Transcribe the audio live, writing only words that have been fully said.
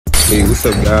Hey, what's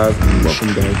up guys, and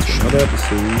welcome back to another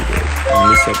episode of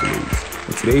Immersive.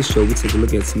 In today's show, we take a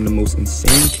look at some of the most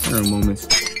insane Karen moments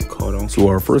caught on. So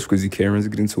our first crazy Karens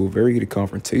get into a very heated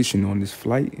confrontation on this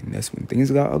flight, and that's when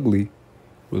things got ugly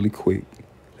really quick.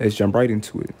 Let's jump right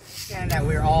into it. And that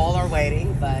we all are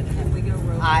waiting, but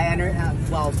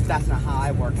well, that's not how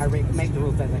I work. I make the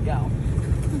rules as I go.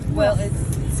 Well,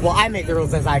 I make the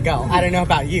rules as I go. I don't know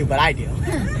about you, but I do.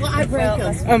 Well, I break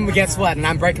them. Guess what? And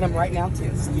I'm breaking them right now too.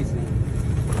 Excuse me.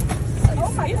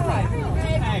 Oh my God.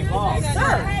 Hey, boss.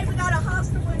 Hey, we got a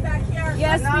hostile one back here.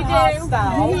 Yes, we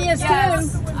do. He is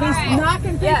too. He's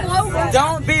knocking people over.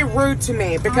 Don't be rude to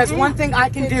me, because one thing I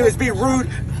can do is be rude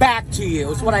back to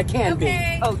you. It's what I can be.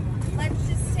 Oh, let's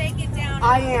just take it down.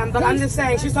 I am, but I'm just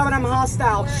saying, she's talking I'm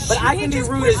hostile, but I can be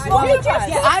rude as well.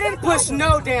 I didn't push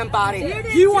no damn body.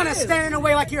 You want to stand in the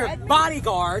way like you're a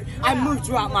bodyguard. I moved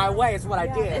you out my way, is what I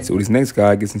did. So this next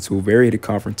guy gets into a very heated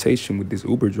confrontation with this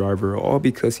Uber driver, all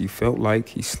because he felt like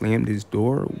he slammed his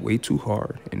door way too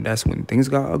hard. And that's when things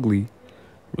got ugly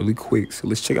really quick. So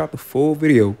let's check out the full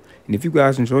video. And if you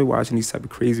guys enjoy watching these type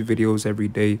of crazy videos every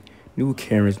day, new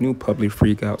Karens, new public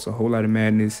freakouts, a whole lot of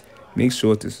madness, make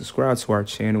sure to subscribe to our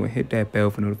channel and hit that bell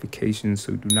for notifications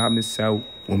so you do not miss out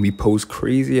when we post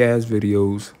crazy ass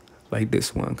videos like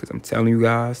this one. Because I'm telling you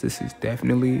guys, this is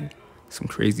definitely some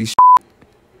crazy shit.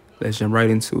 Let's jump right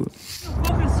into it. You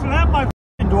fucking slam my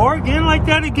door again like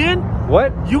that again?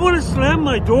 What? You want to slam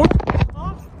my door?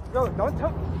 Huh? No, don't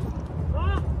tell.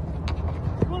 Huh?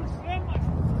 You want to slam my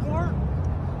door?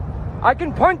 I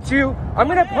can punch you. I'm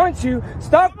gonna punch you.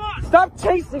 Stop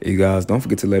chasing. Hey guys, don't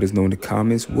forget to let us know in the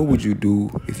comments, what would you do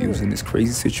if you was in this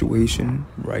crazy situation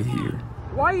right here?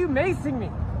 Why are you macing me?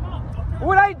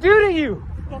 What'd I do to you?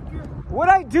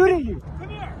 What'd I do to you? Come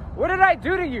here. What did I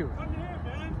do to you? Come here,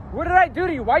 man. What did I do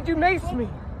to you? Why'd you mace me?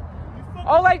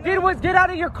 All I did was get out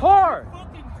of your car. You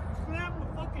fucking slam the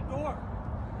fucking door.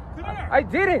 Come here. I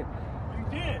didn't. You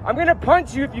did. I'm gonna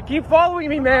punch you if you keep following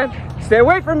me, man. Stay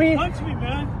away from me. Punch me,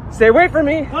 man. Stay away from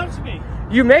me. Punch me.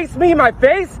 You maced me in my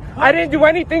face. I didn't do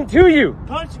anything to you.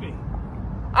 Punch me.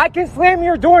 I can slam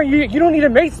your door. You don't need to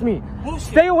mace me. Bullshit.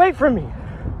 Stay away from me.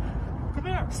 Come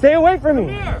here. Stay away from me.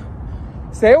 Come here.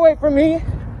 Stay away from me.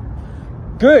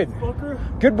 Good.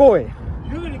 Fucker. Good boy.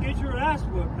 You're gonna get your ass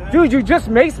whooped, man. Dude, you just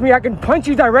maced me. I can punch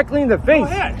you directly in the Go face.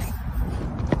 ahead.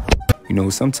 You know,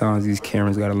 sometimes these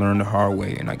Karens gotta learn the hard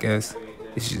way, and I guess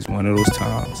it's just one of those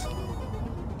times.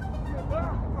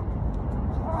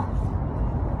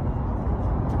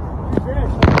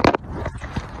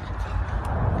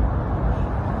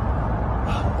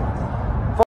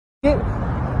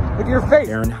 Look at your face.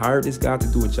 Karen hired this guy to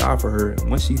do a job for her, and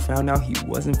once she found out he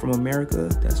wasn't from America,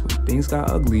 that's when things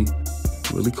got ugly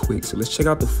really quick. So let's check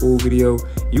out the full video.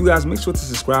 You guys make sure to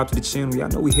subscribe to the channel. Y'all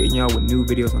know we hitting y'all with new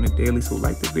videos on the daily, so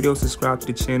like the video, subscribe to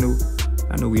the channel.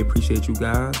 I know we appreciate you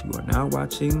guys. You are now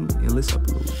watching Endless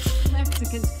Uploads.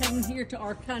 Mexicans coming here to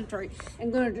our country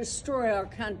and going to destroy our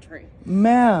country.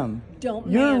 Ma'am, Don't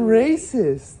you're man me.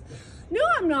 racist. No,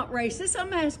 I'm not racist.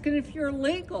 I'm asking if you're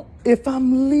legal. If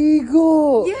I'm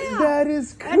legal, Yeah. that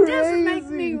is crazy. That doesn't make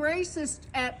me racist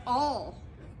at all.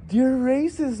 You're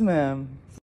racist, ma'am.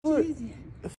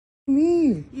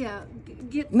 Me. Yeah,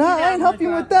 get Nah, get I out ain't of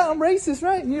helping my with that. driveway. I'm racist,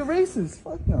 right? You're racist.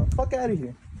 Fuck no. Fuck out of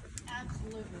here.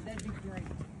 Absolutely, that'd be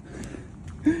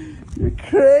great. You're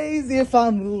crazy if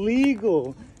I'm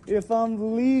legal. If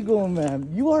I'm legal, ma'am.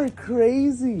 You are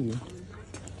crazy.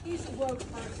 He's a woke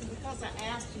person because I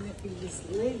asked him if he was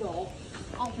legal.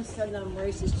 All of a sudden I'm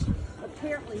racist.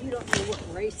 Apparently you don't know what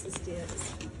racist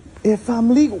is. If I'm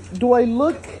legal, do I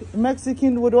look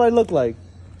Mexican? What do I look like?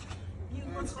 You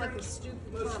look like a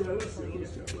stupid person.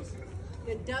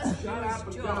 It does do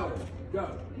his job.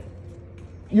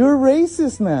 You're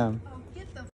racist, ma'am. Oh,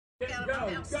 get the f out of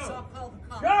my house, so I'll call the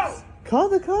cops. Call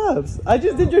the cops. I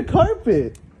just did your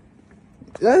carpet.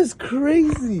 That is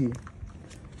crazy.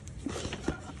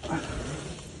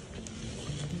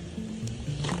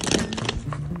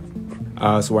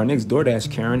 So our next DoorDash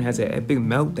Karen has an epic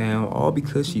meltdown, all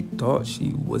because she thought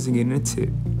she wasn't getting a tip.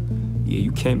 Yeah,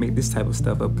 you can't make this type of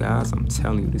stuff up, guys. I'm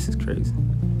telling you, this is crazy.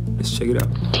 Let's check it out.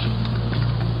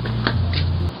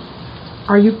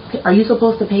 Are you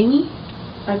supposed to pay me?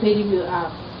 I paid you the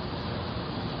app.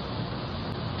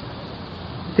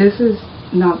 This is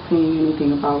not saying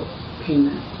anything about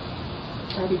payment.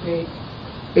 I already paid.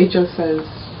 It says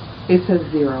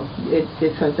zero. It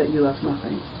says that you left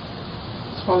nothing.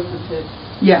 As far as the tip?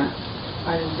 Yeah.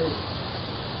 I didn't do it.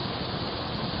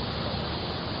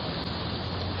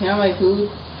 Can I have my food?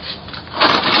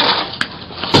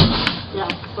 Yeah,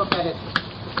 look at it.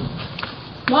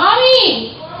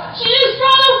 Mommy! She just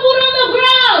threw the food on the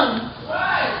ground!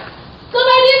 What?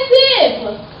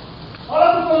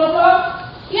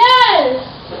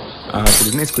 So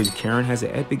this next crazy Karen has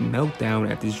an epic meltdown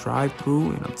at this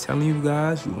drive-thru, and I'm telling you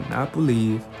guys, you will not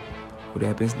believe what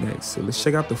happens next. So let's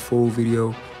check out the full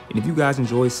video. And if you guys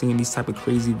enjoy seeing these type of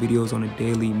crazy videos on a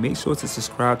daily, make sure to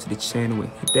subscribe to the channel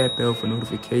and hit that bell for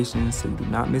notifications so you do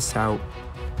not miss out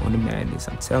on the madness.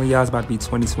 I'm telling y'all, it's about to be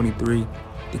 2023.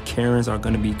 The Karens are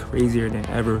gonna be crazier than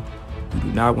ever. You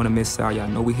do not want to miss out. Y'all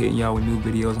know we hitting y'all with new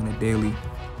videos on a daily.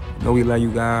 I know we love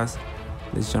you guys.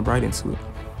 Let's jump right into it.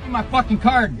 My fucking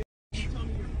card.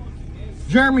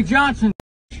 Jeremy Johnson.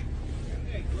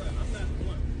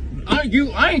 I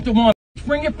ain't the one.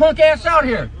 Bring your punk ass out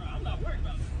here.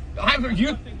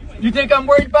 You think I'm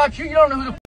worried about you? You don't know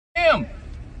who the I am.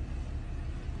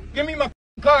 Give me my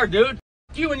card, dude.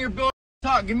 You and your bill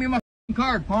talk. Give me my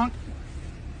card, punk.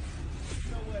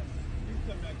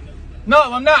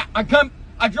 No, I'm not.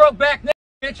 I drove back now,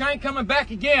 bitch. I ain't coming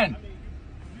back again.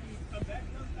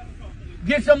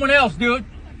 Get someone else, dude.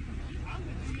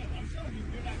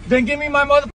 Then give me my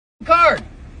motherfucking card.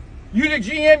 You the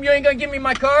GM, you ain't gonna give me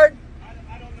my card?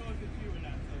 I don't know if it's you or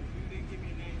not, so you didn't give me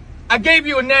a name. I gave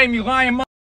you a name, you lying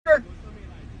motherfucker.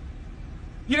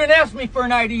 You didn't ask me for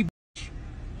an ID, bitch.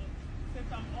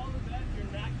 Since I'm all of that, you're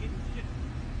not getting shit.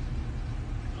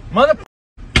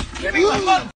 Motherfucker. Give me my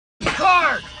motherfucking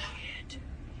card.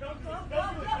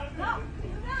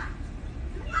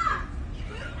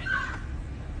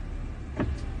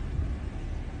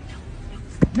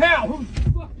 Now, who's the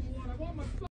fucking one? I want my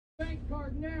fucking bank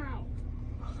card now.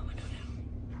 Roll the window down.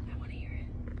 I want to hear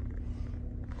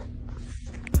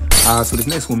it. So this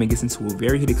next woman gets into a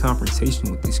very heated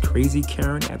confrontation with this crazy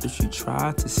Karen after she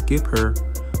tried to skip her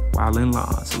while in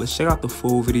line. So let's check out the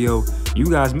full video. You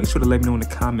guys make sure to let me know in the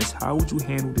comments, how would you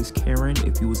handle this Karen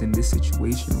if you was in this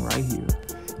situation right here?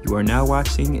 You are now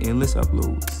watching Endless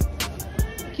Uploads.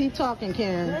 Keep talking,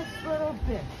 Karen. This little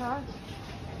bitch, huh?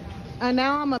 And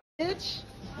now I'm a bitch?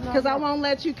 Because I won't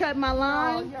let you cut my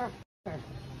line? No,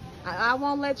 I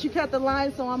won't let you cut the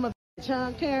line, so I'm a bitch,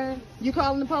 huh, Karen? You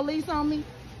calling the police on me?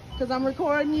 Because I'm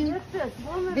recording you? Get this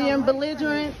woman Being away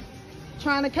belligerent?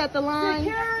 Trying to cut the line?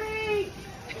 Security!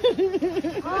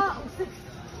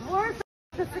 Where's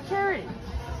the security?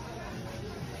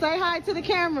 Say hi to the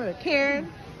camera,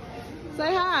 Karen.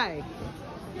 Say hi.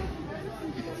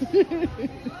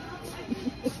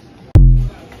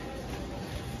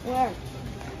 Where?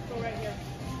 Go right here.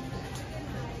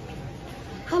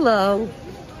 Hello.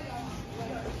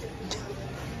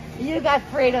 You got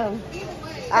freedom.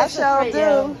 I This is sure for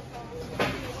do.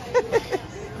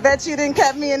 Bet you didn't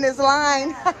cut me in this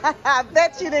line. I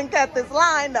bet you didn't cut this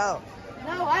line, though.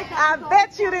 No, I I got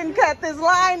bet you didn't cut this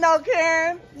line, though,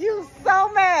 Karen. You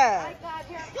so mad.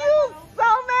 You so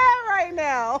mad right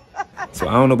now. So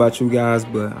I don't know about you guys,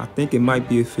 but I think it might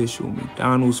be official.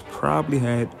 McDonald's probably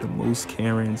had the most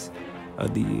Karens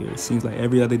of the year. It seems like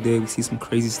every other day we see some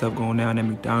crazy stuff going down at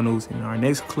McDonald's, and our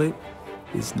next clip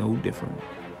is no different.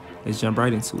 Let's jump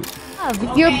right into it.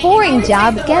 Your boring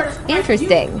job gets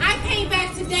interesting. I came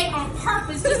back today on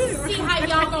purpose just to see how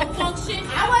y'all gonna function.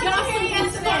 Y'all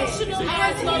some dysfunctional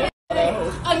assholes.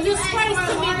 A disgrace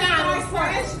to McDonald's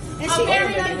first. A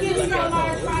very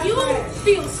disgrace. You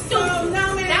feel stupid.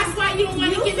 That's why you don't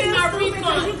want to give me my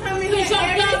refund. Because your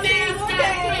dumb ass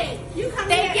got paid.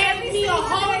 They gave me a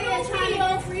whole new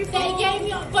meal. They gave me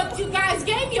but you guys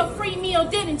gave me a free meal,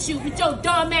 didn't you? With your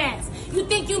dumb ass. You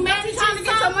think you managed trying to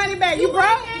get your money back. You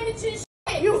broke?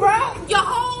 You broke? Your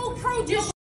whole crew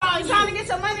just on you. Trying to get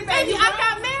your money back. Baby, I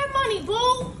got mad money,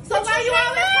 boo. So why you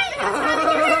always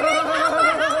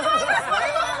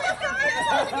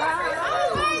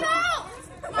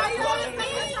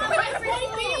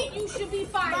You should be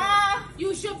fired.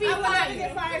 You should be fired.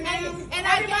 And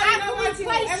I can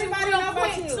replace you real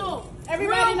quick too.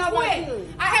 Everybody know about you.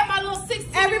 I have my little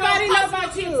 16-year-old Everybody know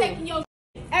about you. taking your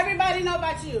Everybody know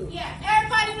about you. yeah,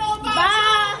 everybody know about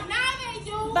Bye. you. Now they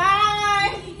do.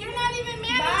 Bye. You're not even Bye.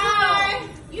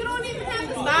 manageable. You don't even have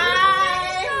to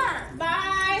Bye.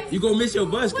 Bye. You gonna miss your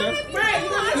bus, cuz. Right.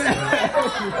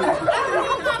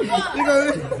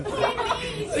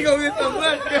 You gonna miss your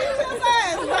bus, cuz.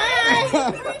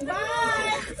 Bye.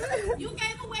 You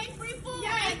gave away free food.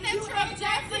 Yeah, Ain't that your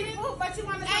objective? But you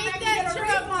want to Ain't that your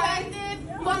objective?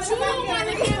 But you don't want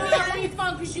to give me a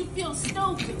refund because you feel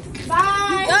stupid.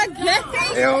 Bye.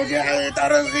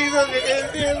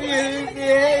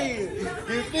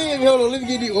 Hold on, let me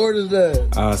get the orders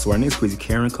done. So our next crazy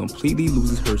Karen completely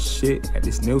loses her shit at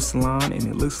this nail salon, and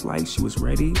it looks like she was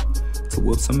ready to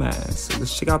whoop some ass. So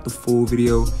let's check out the full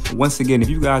video. Once again, if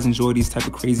you guys enjoy these type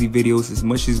of crazy videos as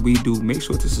much as we do, make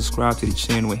sure to subscribe to the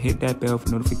channel and hit that bell for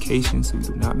notifications so you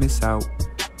do not miss out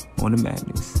on the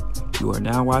madness. You are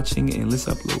now watching Endless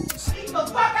Uploads. The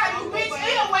fuck out, you bitch.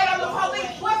 You don't wait on the police.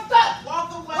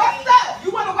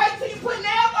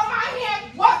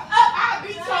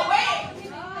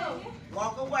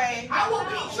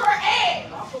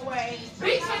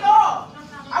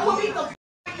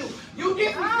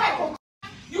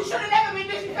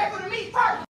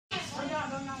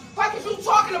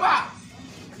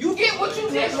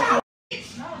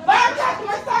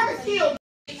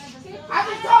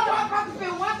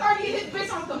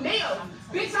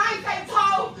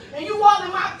 And you all in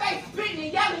my face, spitting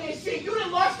and yelling and shit. You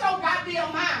done lost your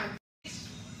goddamn mind.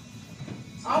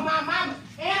 Oh, my mama.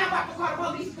 And I'm about to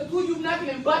call the police because who you nothing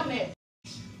and butting it.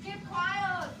 Get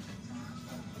quiet.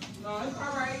 No, it's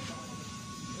all right.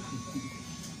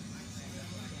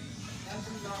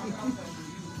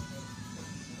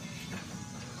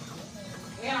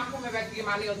 And I'm coming back to get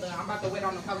my nails done. I'm about to wait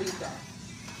on the police though.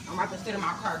 I'm about to sit in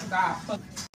my car because I fuck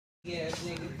ass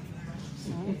nigga.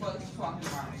 What the fuck you talking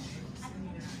about?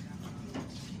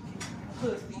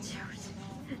 Pussy.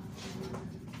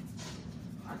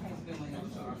 I can't feel my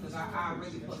nose off because I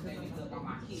really put that nigga up on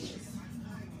my kids.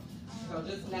 So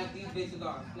just snap these bitches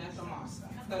off. Snap them off.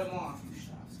 Cut them off.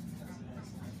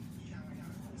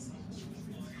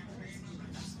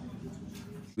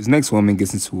 This next woman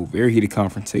gets into a very heated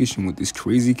confrontation with this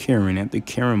crazy Karen after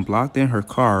Karen blocked in her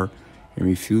car and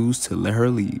refused to let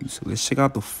her leave. So let's check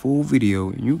out the full video,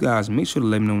 and you guys make sure to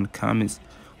let me know in the comments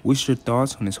what's your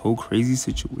thoughts on this whole crazy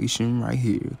situation right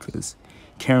here, because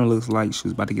Karen looks like she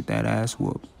was about to get that ass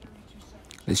whooped.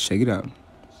 Let's check it out.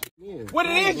 What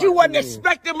it is, you wasn't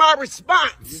expecting my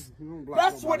response.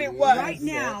 That's what it was. Right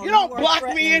now, you don't block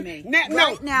me in.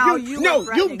 Right now,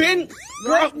 you've been.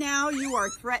 Right now, you are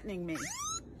threatening me.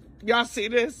 Y'all see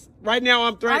this? Right now,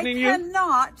 I'm threatening you.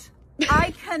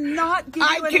 I cannot give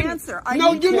you an answer.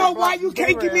 No, you know why you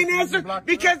can't give me an answer?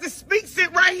 Because it speaks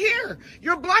it right here.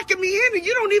 You're blocking me in, and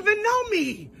you don't even know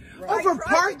me. Over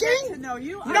parking? No,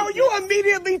 you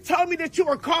immediately told me that you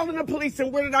were calling the police,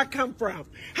 and where did I come from?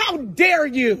 How dare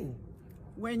you?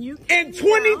 When you in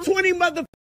 2020,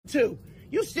 motherfucker,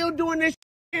 you still doing this,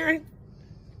 Karen?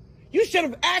 You should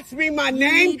have asked me my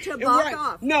name. Need to back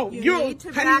off. No, you're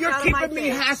keeping me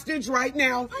hostage right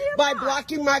now by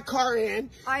blocking my car in.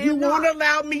 You won't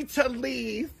allow me to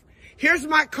leave. Here's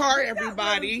my car,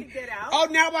 everybody. Oh,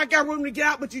 now I got room to get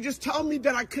out, but you just told me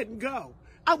that I couldn't go.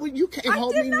 You can't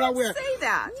hold me nowhere. I did not say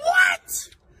that. What?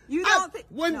 You don't think...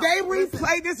 When they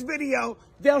replay this video,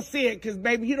 they'll see it, because,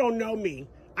 baby, you don't know me.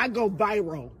 I go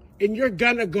viral. And you're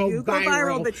gonna go viral. You go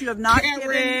viral, but you have not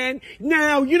Karen,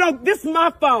 no, this is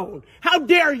my phone. How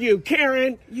dare you,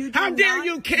 Karen? How dare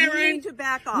you, Karen? You need to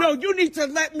back off. No, you need to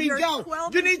let me go.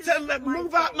 You need to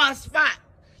move out my spot.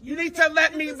 You need to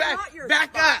let me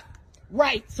back up.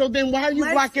 Right, so then why are you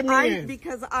blocking me in?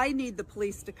 Because I need the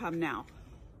police to come now.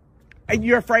 And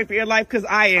you're afraid for your life? Because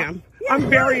I am. I'm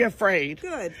very afraid.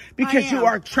 Good. Because you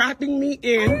are trapping me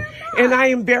in, and I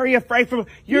am very afraid from.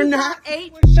 You're not.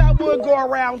 Wish I would go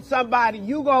around somebody.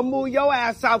 You gonna move your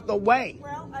ass out the way.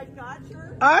 Well, I got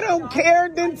your. I don't care.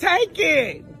 Then take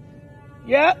it.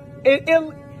 Yep.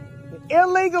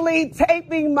 Illegally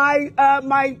taping my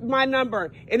my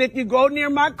number, and if you go near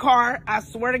my car, I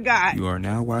swear to God. You are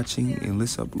now watching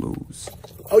Endless Uploads.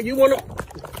 Oh, you wanna?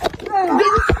 Did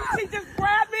you see just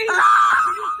grab me?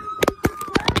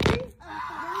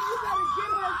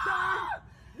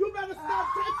 You better stop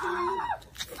touching me.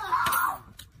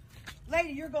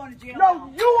 Lady, you're going to jail.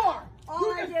 No, you are.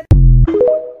 All I did.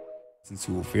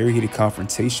 Into a very heated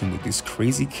confrontation with this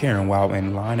crazy Karen while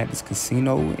in line at this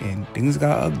casino, and things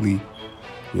got ugly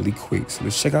really quick. So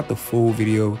let's check out the full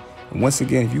video. And once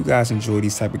again, if you guys enjoy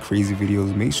these type of crazy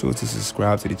videos, make sure to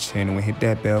subscribe to the channel and hit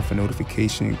that bell for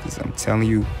notification, because I'm telling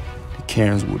you, the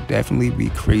Karens will definitely be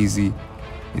crazy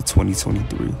in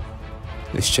 2023.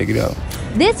 Let's check it out.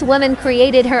 This woman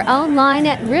created her own line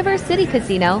at River City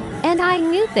Casino, and I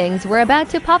knew things were about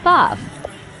to pop off.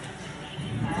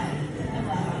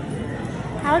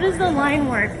 How does the line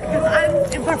work? Because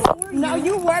I'm before you. No,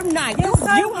 you were not. You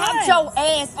humped your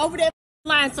ass over that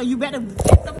line, so you better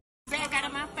get the back out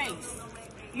of my face.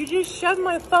 You just shoved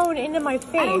my phone into my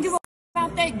face. I don't give a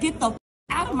about that. Get the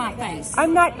out of my face.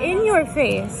 I'm not in your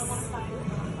face.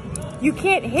 You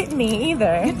can't hit me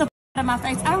either. Get the out of my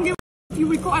face. I don't give a if you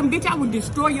record, bitch, I would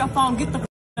destroy your phone. Get the out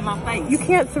of my face. You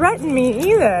can't threaten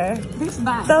me either. Bitch,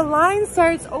 bye. The line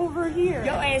starts over here.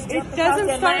 Your ass it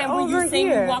doesn't start over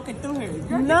here. You walking through here.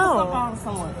 Girl,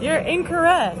 no, you're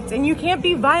incorrect, and you can't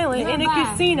be violent in a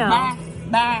casino. Bye,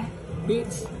 bye,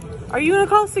 bitch. Are you gonna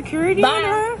call security on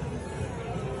her?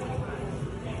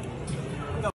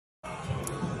 The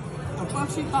fuck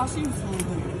she thought she was doing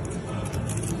here.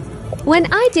 When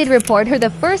I did report her, the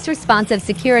first response of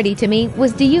security to me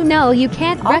was, "Do you know you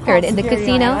can't record in the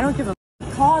casino?" I don't give a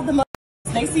call them up.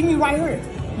 They see me right here.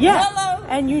 Yeah. Hello.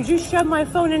 And you just shoved my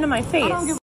phone into my face. I don't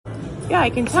give yeah, I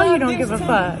can tell you don't give a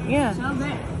fuck. Yeah.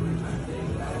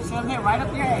 Shove that right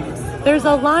up your ass. There's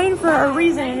a line for a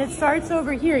reason, and it starts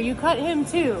over here. You cut him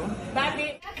too. That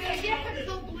bitch.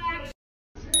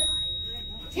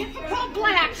 Typical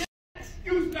black.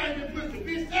 You stand and put the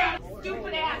bitch out.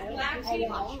 Stupid ass black.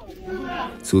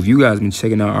 So if you guys been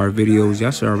checking out our videos,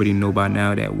 y'all should already know by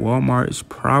now that Walmart is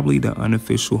probably the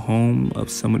unofficial home of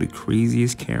some of the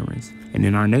craziest Karens. And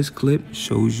then our next clip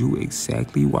shows you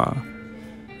exactly why.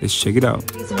 Let's check it out.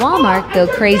 Walmart go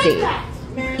crazy,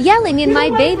 yelling in my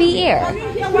baby ear.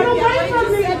 Get away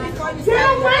from me! Get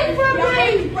away from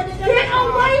me! Get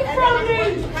away from me!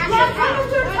 Like I was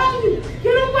just telling you,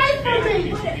 get away from me!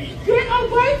 Get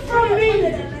away from me!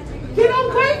 Get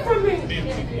away from me!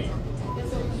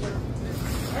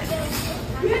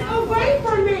 Get away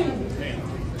from me!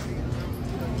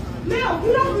 Now,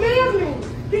 you don't man me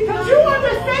because you are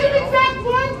the same exact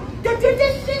one that did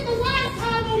this shit the last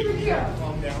time over here.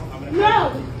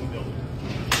 No!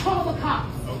 Call the cops.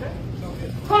 Okay.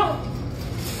 Call them.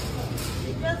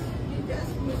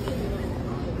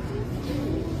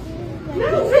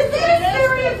 No, this is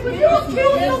serious. When you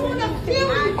accuse someone of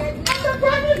stealing at the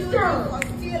register.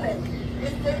 You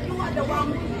are the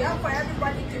one who's there for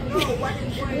everybody to know what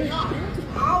is going on.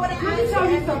 Let me tell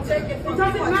you something. It doesn't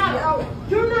matter.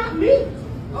 You're not me. You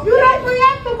don't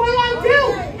react the way I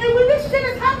do. And when this shit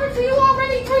has happened to you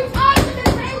already 3 times in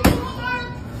the same car.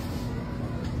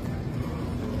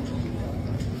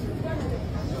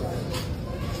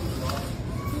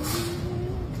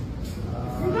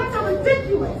 You guys are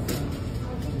ridiculous.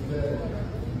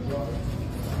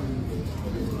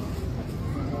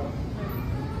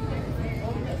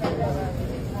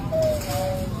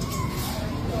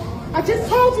 I just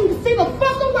told you to stay the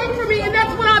fuck away from me, and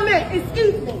that's what I meant.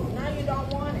 Excuse me. Now you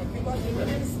don't want it because you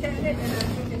didn't stand it, and I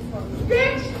took it from you.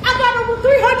 Bitch, I got over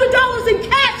 $300 in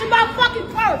cash in my fucking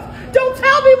purse. Don't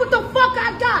tell me what the fuck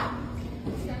I got.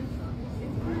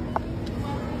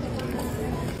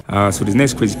 So this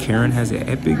next crazy Karen has an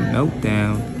epic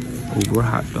meltdown over a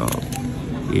hot dog.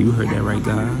 Yeah, you heard that right,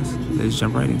 guys. Let's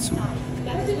jump right into it.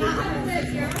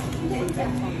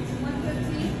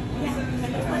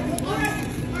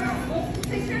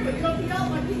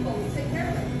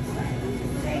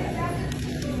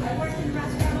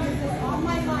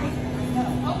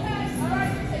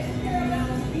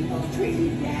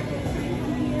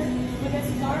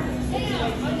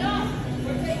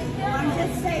 I'm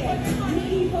just saying,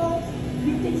 people,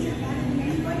 you think you're better than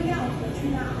anybody else, but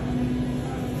you're not.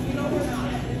 You know we're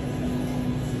not.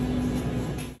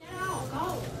 Get out, go.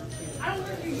 I don't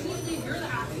care if you usually you're the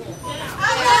asshole. Get out.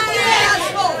 I'm not the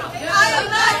asshole. I am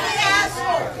not the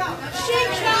asshole. She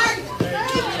charged me.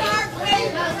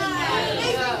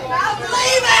 I'm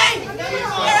leaving.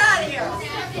 Get out of here.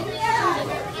 Get out of here.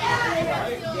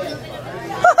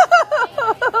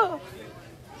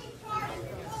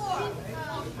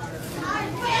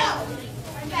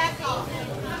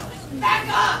 Back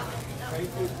up!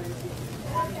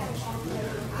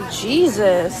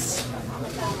 Jesus.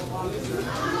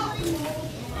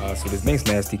 So this next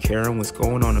nasty Karen was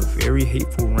going on a very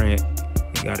hateful rant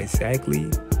and got exactly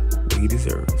what he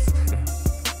deserves.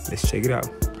 Let's check it out.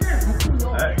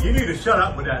 Hey, you need to shut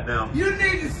up with that now. You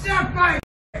need to shut my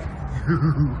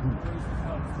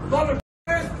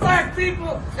there's black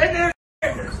people and there's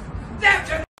niggers. That's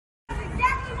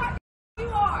exactly what you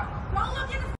are. Don't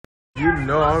look in the You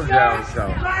know I'm down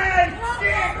south.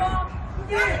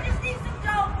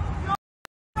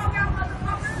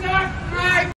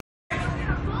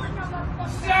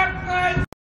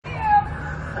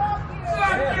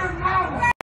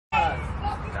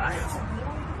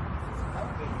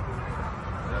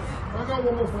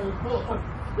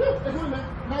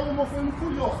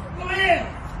 Go in.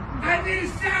 I need a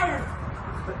shower.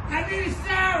 I need a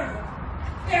shower.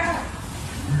 Yeah.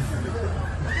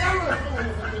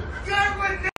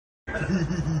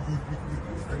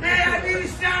 Hey, I need a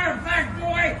shower, black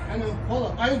boy.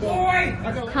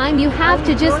 Time you have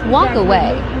to just walk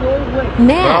away. I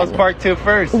Man, was parked here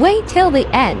first. wait till the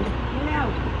end.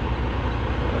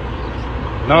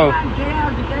 No. Get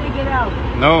out, you gotta get out.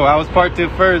 No, I was parked here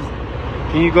first.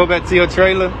 Can you go back to your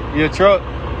trailer, your truck? No,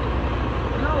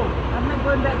 I'm not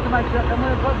going back to my truck. I'm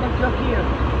gonna put my truck here.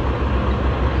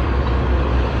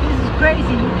 This is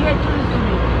crazy. You can't do this to me.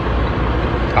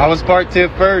 I was parked here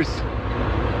first. Come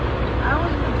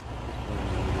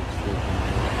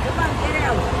on, get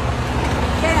out.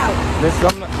 Get out. Listen,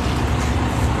 I'm not...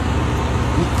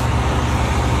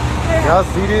 Y'all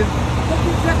see this? Take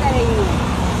your truck out of here.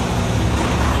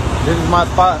 This is my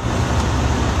spot.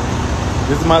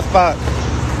 This is my spot.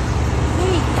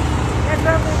 That's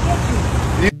where I'm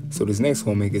gonna get you. So this next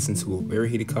homie gets into a very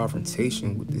heated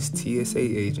confrontation with this TSA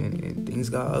agent and things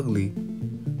got ugly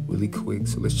really quick.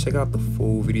 So let's check out the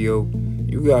full video.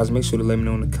 You guys make sure to let me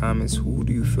know in the comments, who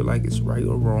do you feel like is right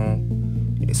or wrong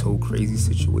in this whole crazy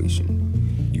situation.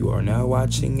 You are now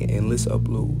watching Endless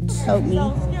Uploads. Help me.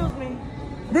 Excuse me.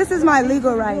 This is my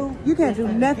legal right. You can't do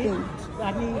nothing.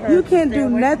 You can't do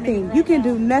nothing. You can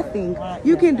do nothing.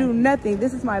 You can do nothing.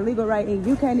 This is my legal right, and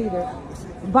you can't either.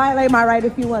 Violate my right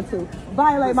if you want to.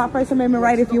 Violate my First Amendment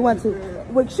right if you want to.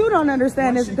 What you don't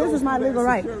understand is this is my legal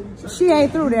right. She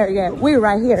ain't through there yet. We're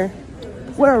right here.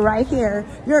 We're right here.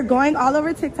 You're going all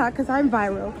over TikTok because I'm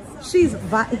viral. He's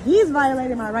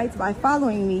violating my rights by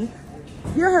following me.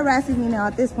 You're harassing me now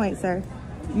at this point, sir.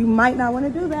 You might not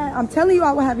want to do that. I'm telling you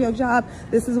I will have your job.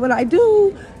 This is what I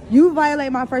do. You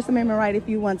violate my First Amendment right if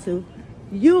you want to.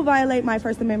 You violate my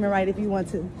First Amendment right if you want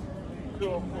to.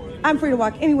 I'm free to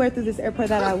walk anywhere through this airport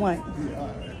that I want.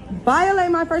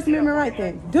 Violate my First Amendment right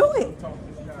then. Do it.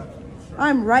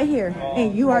 I'm right here,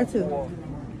 and you are too.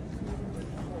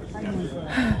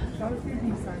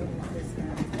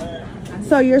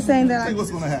 So you're saying that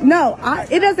no,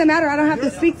 it doesn't matter. I don't have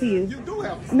to speak to you.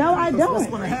 No, I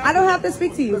don't. I don't have to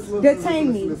speak to you.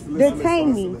 Detain me.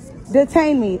 Detain me.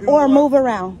 Detain me. Or move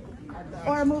around.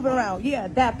 Or move around. Yeah,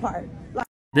 that part.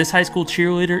 This high school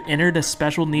cheerleader entered a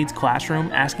special needs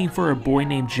classroom asking for a boy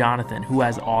named Jonathan who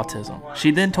has autism. She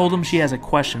then told him she has a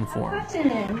question for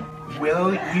him.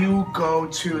 Will you go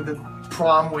to the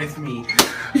prom with me?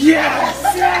 Yes!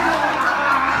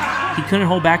 He couldn't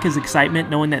hold back his excitement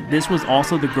knowing that this was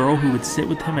also the girl who would sit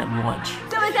with him at lunch.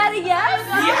 So is that a yes?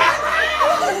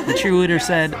 Yes! The cheerleader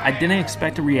said, "I didn't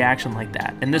expect a reaction like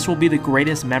that, and this will be the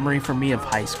greatest memory for me of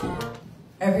high school."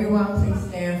 Everyone please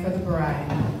stand for the bride.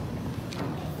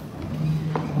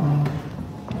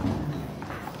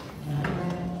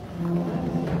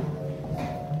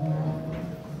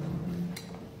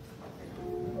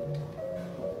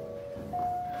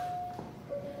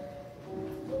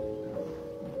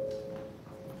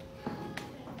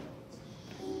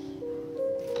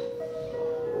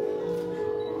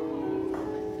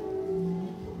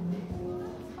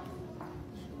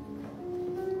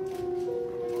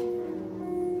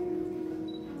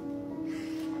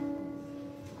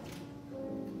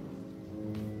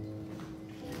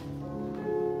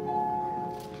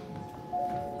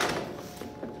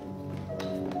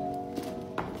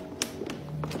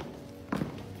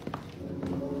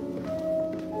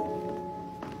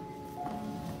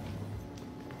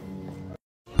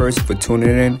 Person for tuning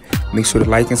in. Make sure to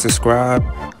like and subscribe.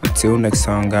 Until next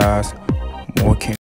time, guys. More